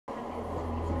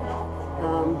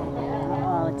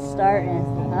it's starting.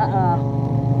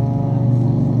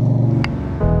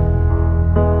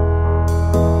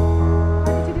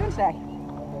 How did you do today?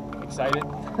 Excited.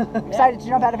 Excited to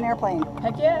jump out of an airplane.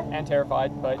 Heck yeah. And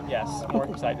terrified, but yes, more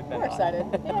excited than More excited.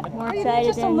 Yeah. More You need excited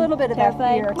just a than little bit of that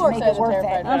terrified. fear to More make it excited than worth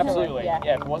terrified. it. Absolutely. Yeah.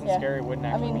 Yeah, if it wasn't scary, it wouldn't I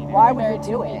actually mean, be why we're would you married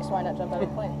do 2 it? weeks, why not jump out of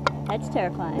a plane? That's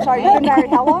terrifying. Sorry, you've been married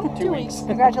how long? 2 weeks.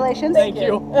 Congratulations. Thank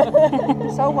you.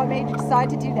 So what made you decide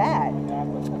to do that?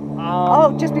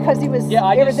 Oh, just because he was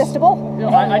irresistible?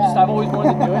 I've always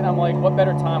wanted to do it, and I'm like, what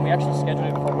better time? We actually scheduled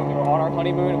it for when we were on our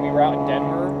honeymoon, and we were out in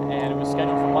Denver, and it was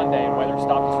scheduled for Monday, and weather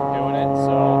stopped us from doing it,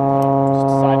 so just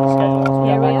decided to schedule it. So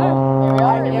Here we are.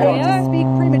 I hate to speak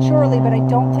prematurely, but I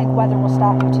don't think weather will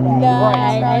stop you today. No,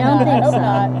 Right. I don't think hope so.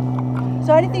 not.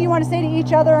 So anything you want to say to each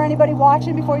other or anybody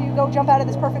watching before you go jump out of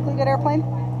this perfectly good airplane?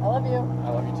 I love you. I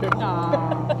love you too.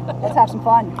 Aww. Let's have some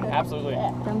fun. Absolutely.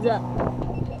 Yeah. Thumbs up.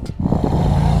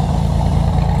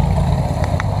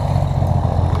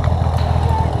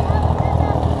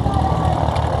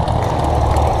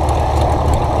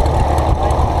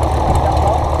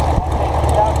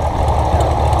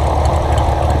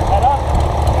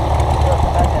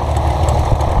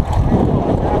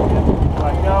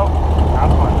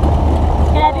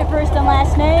 Can I have your first and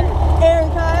last name? Erin,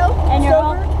 Kyle. And your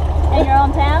Dover. and your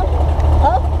hometown?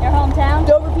 Huh? Your hometown?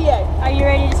 Dover, PA. Are you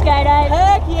ready to skydive?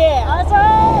 Heck yeah.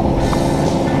 Awesome!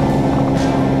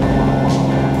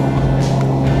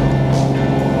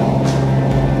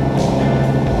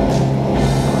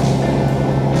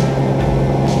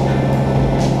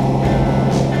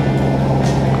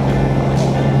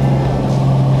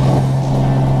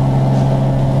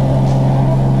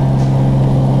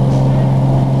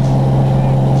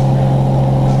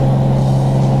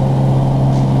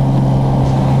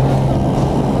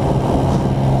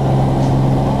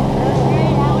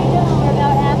 Great, how we doing? We're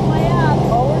about halfway up.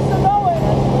 Oh, we're still going.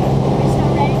 We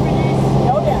still ready for this?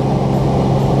 Oh, yeah.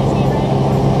 Is he ready?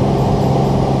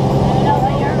 Let me know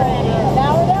when you're ready.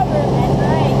 Now or never. That's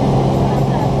right.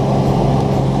 Thumbs up.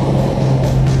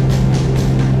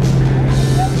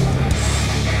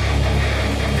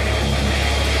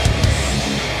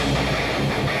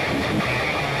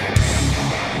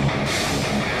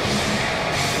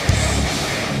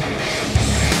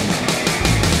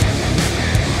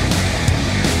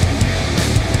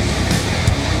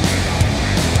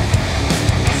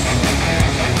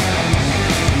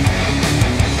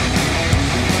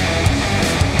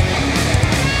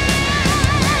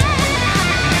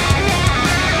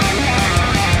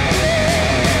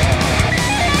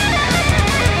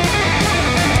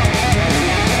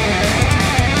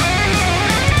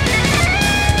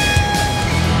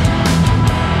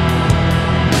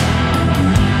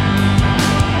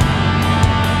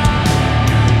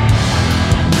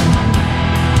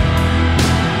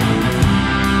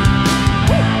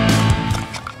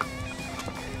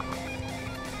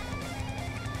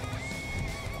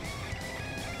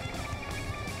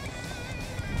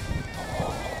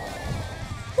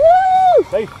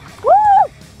 Safe.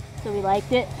 So we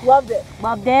liked it, Loved it.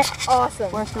 loved it,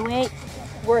 Awesome. worth the wait.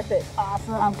 Worth it.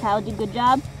 Awesome. Kyle did a good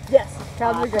job. Yes.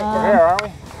 Kyle did a great job. There, aren't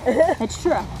we? It's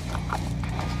true.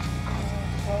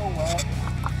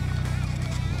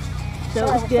 So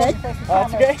it was good.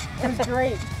 That's okay. It was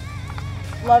great.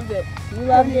 Loved it. You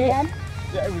loved it. Again?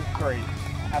 Yeah, it was great.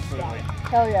 Absolutely.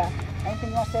 Hell yeah. Anything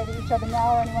you want to say to each other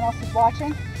now or anyone else who's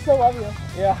watching? Still love you.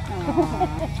 Yeah.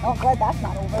 Oh, I'm glad that's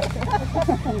not over.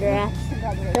 Congrats.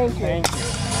 Congratulations. Thank you. Thank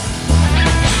you.